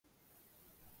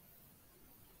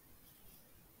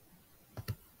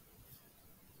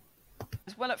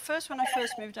Well, at first, when I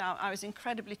first moved out, I was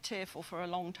incredibly tearful for a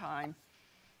long time.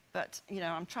 But, you know,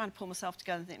 I'm trying to pull myself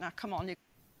together and think, now, come on, you've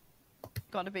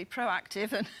got to be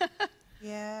proactive. And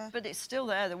yeah. But it's still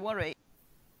there, the worry.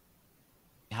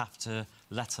 You have to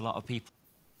let a lot of people...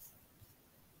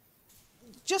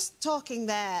 Just talking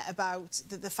there about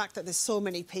the fact that there's so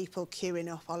many people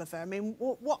queuing up, Oliver, I mean,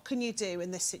 what can you do in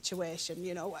this situation,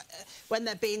 you know, when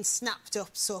they're being snapped up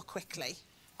so quickly?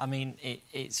 I mean,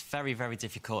 it's very, very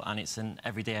difficult, and it's an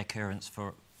everyday occurrence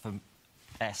for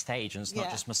estate agents, not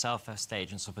just myself, estate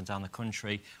agents up and down the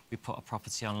country. We put a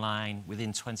property online,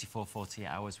 within 24, 48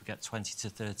 hours, we get 20 to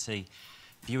 30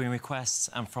 viewing requests,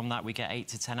 and from that we get 8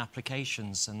 to 10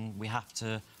 applications, and we have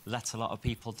to let a lot of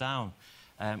people down.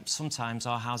 Sometimes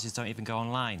our houses don't even go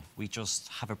online. We just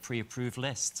have a pre-approved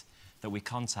list that we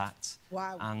contact,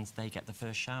 and they get the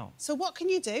first shout. So what can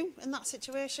you do in that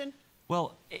situation?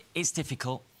 Well, it's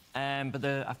difficult, but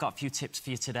I've got a few tips for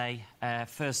you today.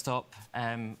 First up,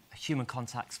 human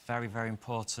contact's very, very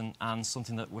important, and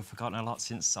something that we've forgotten a lot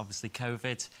since, obviously,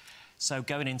 COVID. So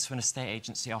going into an estate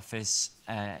agency office,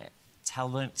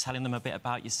 telling them a bit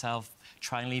about yourself,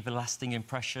 try and leave a lasting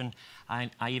impression.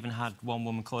 I even had one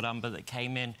woman called Amber that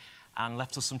came in and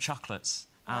left us some chocolates.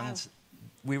 Wow. And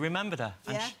we remembered her,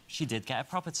 and she did get a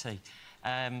property.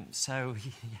 So...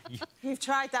 You've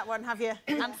tried that one, have you?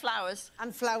 And flowers.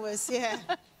 And flowers, yeah.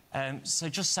 So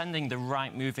just sending the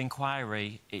right move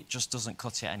inquiry, it just doesn't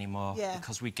cut it anymore,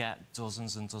 because we get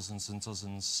dozens and dozens and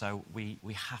dozens, so we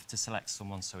have to select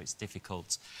someone, so it's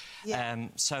difficult.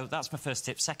 So that's my first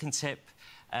tip. Second tip,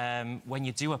 when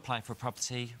you do apply for a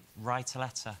property, write a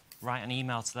letter, write an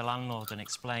email to the landlord and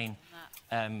explain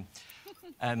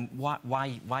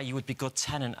why you would be a good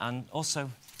tenant, and also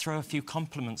throw a few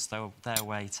compliments their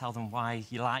way. Tell them why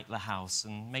you like the house,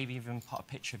 and maybe even put a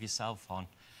picture of yourself on.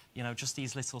 You know, just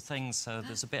these little things, so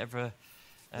there's a bit of a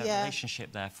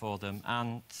relationship there for them.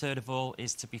 And third of all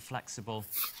is to be flexible.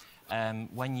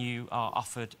 When you are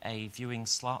offered a viewing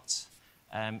slot,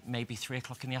 maybe 3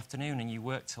 o'clock in the afternoon and you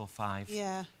work till 5,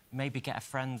 maybe get a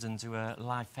friend and do a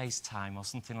live FaceTime or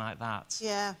something like that.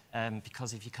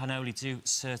 Because if you can only do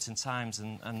certain times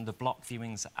and the block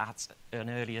viewings at an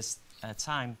earlier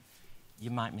time, you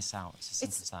might miss out. It's as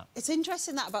simple as that. It's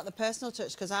interesting that about the personal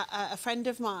touch, because a friend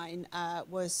of mine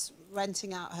was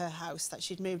renting out her house that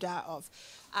she'd moved out of,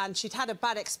 and she'd had a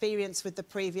bad experience with the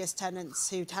previous tenants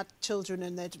who'd had children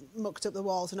and they'd mucked up the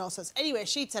walls and all sorts. Anyway,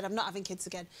 she'd said, I'm not having kids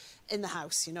again in the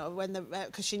house, you know,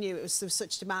 because she knew there was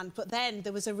such demand. But then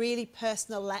there was a really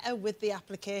personal letter with the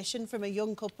application from a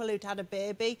young couple who'd had a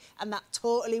baby, and that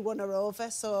totally won her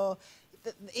over. So...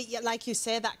 like you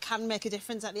say, that can make a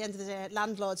difference at the end of the day.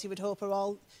 Landlords, you would hope, are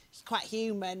all quite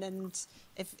human, and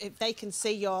if they can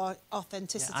see your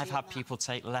authenticity... I've had people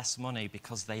take less money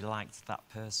because they liked that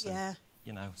person.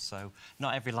 You know, so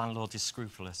not every landlord is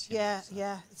scrupulous. Yeah,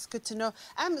 it's good to know.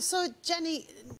 So, Jenny,